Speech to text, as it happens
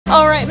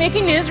All right,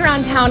 making news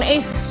around town, a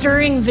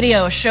stirring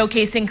video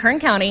showcasing Kern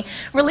County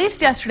released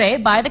yesterday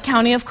by the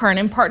County of Kern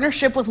in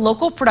partnership with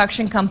local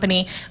production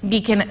company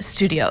Beacon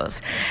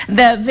Studios.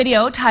 The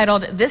video,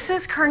 titled "This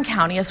is Kern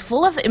County," is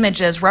full of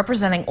images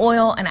representing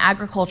oil and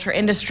agriculture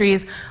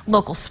industries,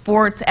 local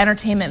sports,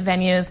 entertainment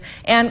venues,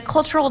 and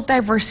cultural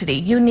diversity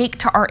unique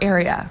to our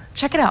area.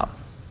 Check it out.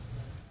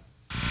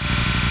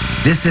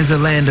 This is a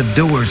land of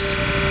doers,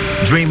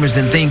 dreamers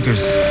and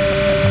thinkers,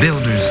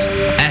 builders,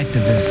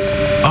 activists,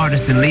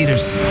 artists and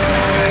leaders.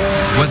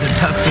 Whether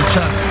tucks or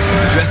chucks,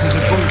 dresses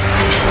or boots,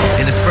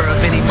 in the spur of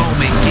any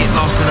moment, get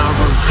lost in our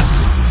roots.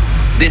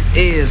 This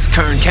is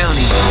Kern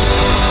County.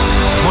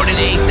 More than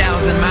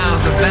 8,000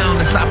 miles of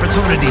boundless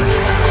opportunity,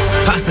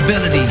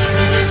 possibility,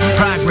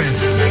 progress,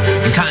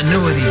 and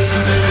continuity.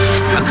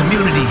 A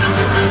community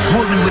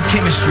woven with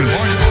chemistry.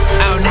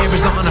 Our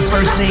neighbors are on a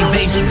first-name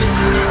basis.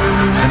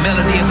 The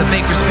melody of the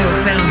Bakersfield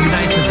sound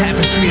unites the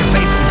tapestry of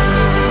faces,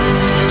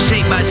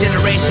 shaped by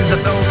generations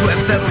of those who have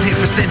settled here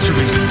for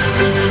centuries.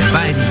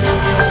 Inviting,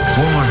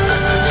 warm,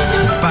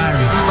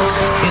 inspiring,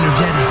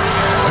 energetic,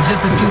 are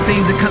just a few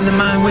things that come to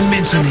mind when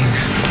mentioning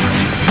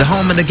the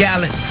home of the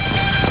gallant,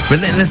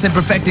 relentless in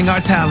perfecting our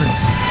talents,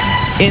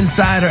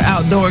 inside or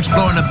outdoor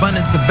exploring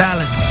abundance of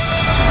balance,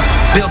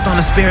 built on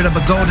the spirit of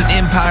a golden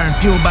empire and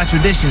fueled by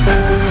tradition,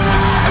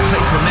 a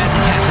place where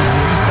magic happens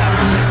when you stop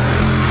and listen.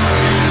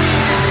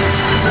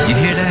 You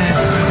hear that?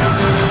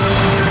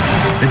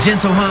 The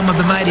gentle hum of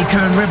the mighty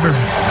Kern River.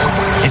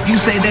 If you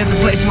say there's a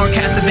place more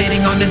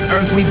captivating on this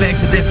earth, we beg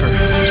to differ.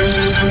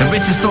 The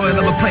richest soil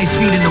of a place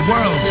feeding the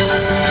world.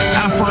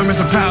 Our farmers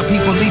are proud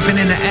people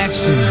leaping into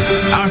action.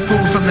 Our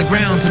food from the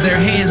ground to their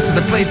hands to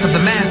the place of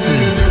the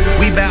masses.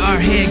 We bow our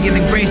head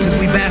giving grace as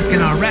we bask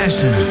in our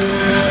rations.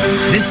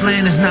 This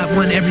land is not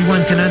one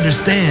everyone can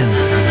understand,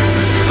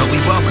 but we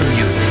welcome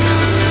you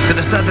to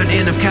the southern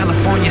end of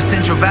California's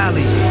Central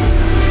Valley.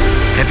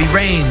 Every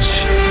range,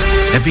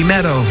 every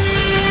meadow,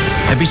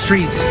 every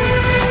street,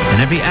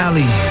 and every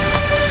alley.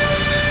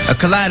 A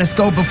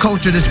kaleidoscope of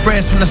culture that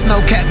spreads from the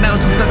snow-capped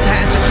mountains of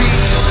Tehachapi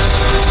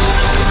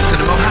to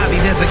the Mojave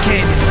Desert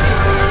canyons.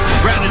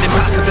 Grounded in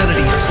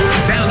possibilities,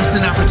 boundless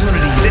in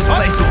opportunity, this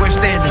place where we're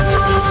standing.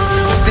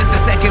 Since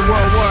the Second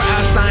World War,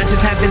 our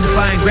scientists have been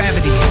defying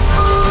gravity,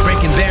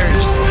 breaking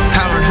barriers,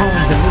 powering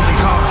homes and moving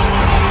cars.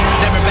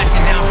 Never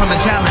backing down from a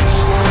challenge,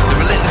 the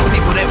relentless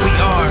people that we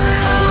are.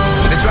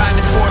 The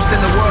driving force in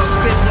the world's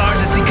fifth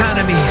largest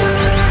economy.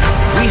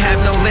 We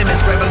have no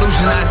limits,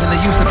 revolutionizing the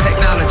use of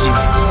technology.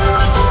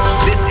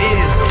 This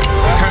is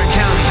Kern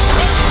County.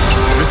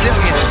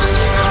 Resilient,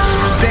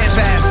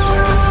 steadfast,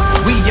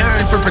 we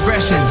yearn for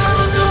progression.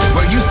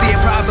 Where you see a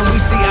problem, we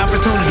see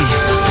opportunity.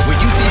 Where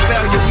you see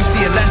failure, we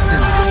see a lesson.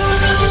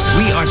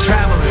 We are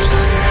travelers.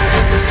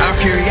 Our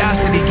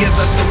curiosity gives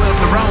us the will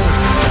to roam,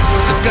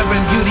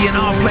 discovering beauty in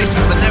all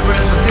places, but never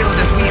as fulfilled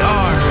as we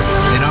are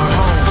in our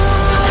home.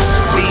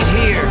 Lead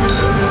here,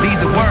 lead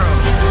the world.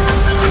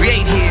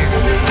 Create here,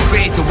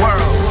 create the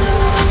world.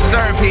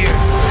 Serve here,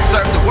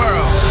 serve the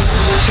world.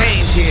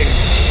 Change here,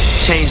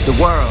 change the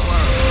world.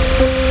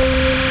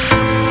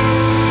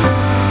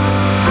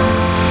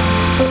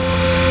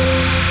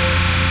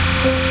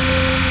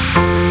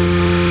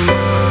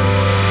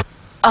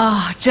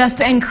 Oh,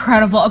 just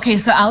incredible. Okay,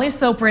 so Ali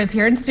Soper is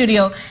here in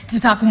studio to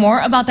talk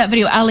more about that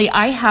video. Ali,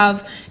 I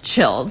have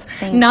chills.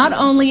 Not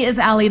only is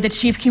Ali the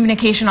Chief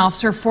Communication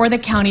Officer for the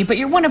county, but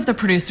you're one of the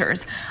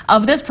producers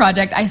of this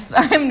project.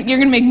 You're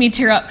going to make me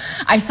tear up.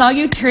 I saw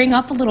you tearing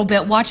up a little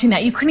bit watching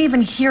that. You couldn't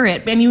even hear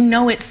it, and you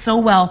know it so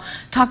well.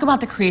 Talk about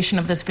the creation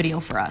of this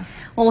video for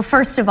us. Well,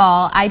 first of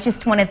all, I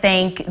just want to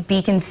thank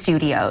Beacon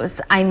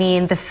Studios. I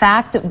mean, the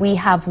fact that we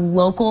have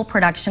local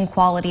production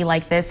quality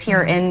like this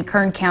here in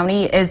Kern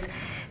County is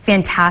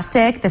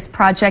fantastic. This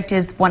project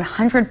is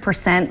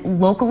 100%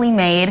 locally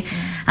made.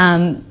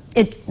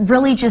 It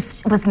really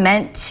just was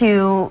meant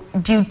to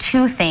do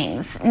two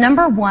things.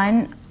 Number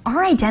one,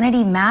 our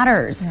identity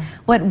matters.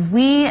 What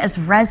we as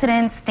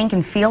residents think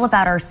and feel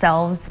about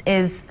ourselves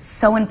is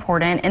so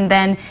important. And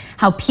then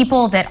how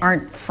people that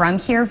aren't from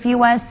here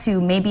view us, who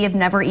maybe have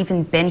never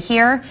even been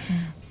here,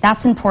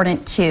 that's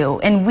important too.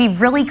 And we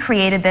really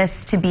created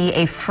this to be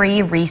a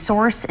free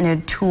resource and a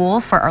tool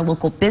for our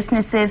local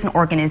businesses and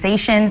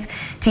organizations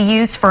to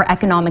use for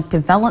economic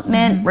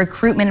development,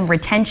 recruitment and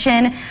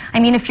retention. I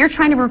mean, if you're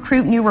trying to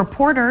recruit new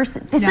reporters,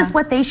 this is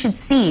what they should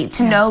see,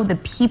 to know the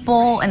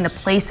people and the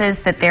places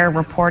that they're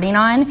reporting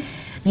on.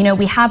 You know,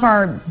 we have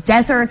our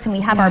deserts and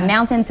we have our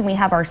mountains and we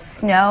have our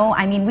snow.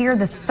 I mean, we are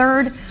the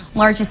third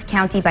largest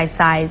county by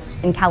size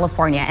in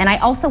California. And I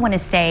also want to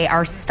say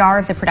our star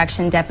of the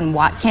production, Devin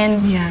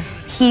Watkins.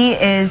 He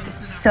is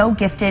so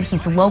gifted.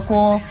 He's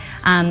local.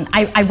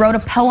 I wrote a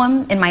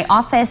poem in my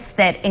office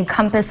that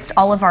encompassed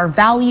all of our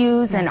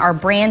values and our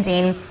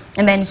branding.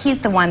 And then he's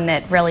the one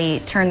that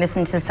really turned this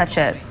into such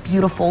a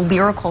beautiful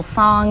lyrical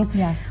song.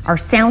 Yes. Our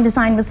sound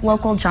design was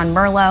local, John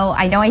Merlo.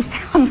 I know I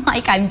sound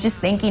like I'm just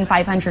thanking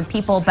 500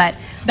 people, but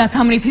that's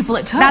how many people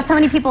it took. That's how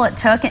many people it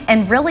took.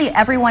 And really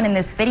everyone in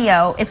this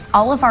video, it's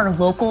all of our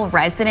local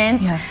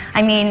residents. Yes.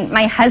 I mean,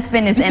 my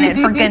husband is in it,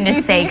 for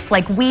goodness sakes.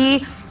 Like,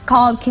 we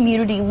called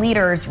community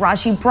leaders,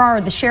 Raji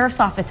Brar, the sheriff's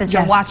office, as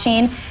you're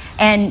watching,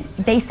 and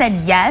they said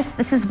yes.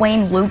 This is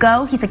Wayne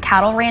Lugo. He's a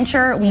cattle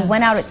rancher. We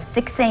went out at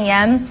 6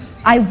 a.m.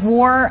 I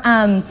wore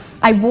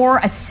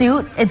a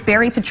suit at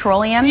Berry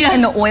Petroleum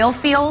in the oil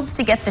fields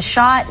to get the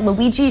shot.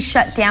 Luigi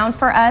shut down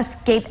for us,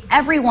 gave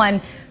everyone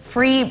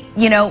free,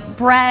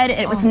 bread.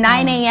 It was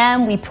 9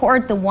 a.m. We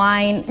poured the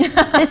wine.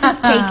 This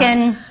has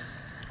taken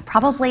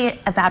probably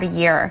about a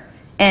year,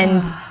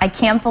 and I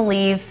can't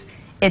believe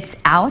it's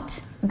out.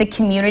 The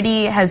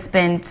community has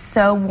been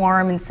so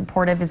warm and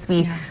supportive, as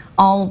we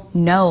all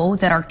know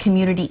that our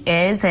community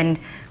is, and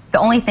the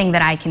only thing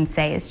that I can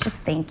say is just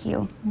thank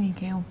you.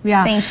 Thank you.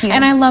 Yeah. Thank you.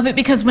 And I love it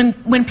because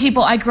when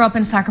people, I grew up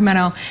in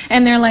Sacramento,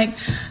 and they're like,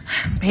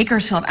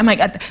 Bakersfield, I'm like,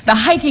 the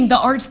hiking, the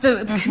arts,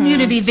 the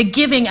community, the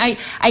giving, I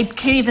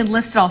can't even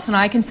list it all. So now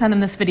I can send them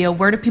this video.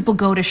 Where do people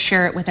go to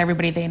share it with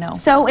everybody they know?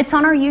 So it's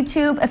on our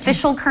YouTube,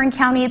 official Kern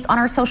County. It's on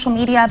our social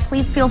media.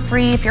 Please feel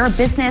free, if you're a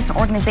business, an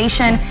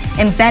organization,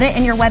 embed it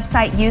in your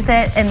website, use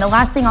it. And the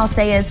last thing I'll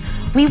say is,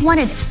 we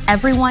wanted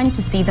everyone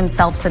to see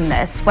themselves in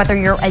this. Whether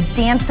you're a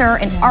dancer,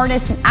 an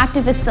artist, an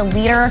activist, a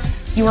leader,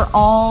 you are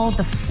all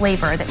the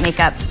flavor that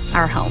make up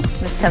our home.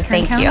 So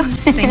thank you.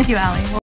 Thank you, Allie.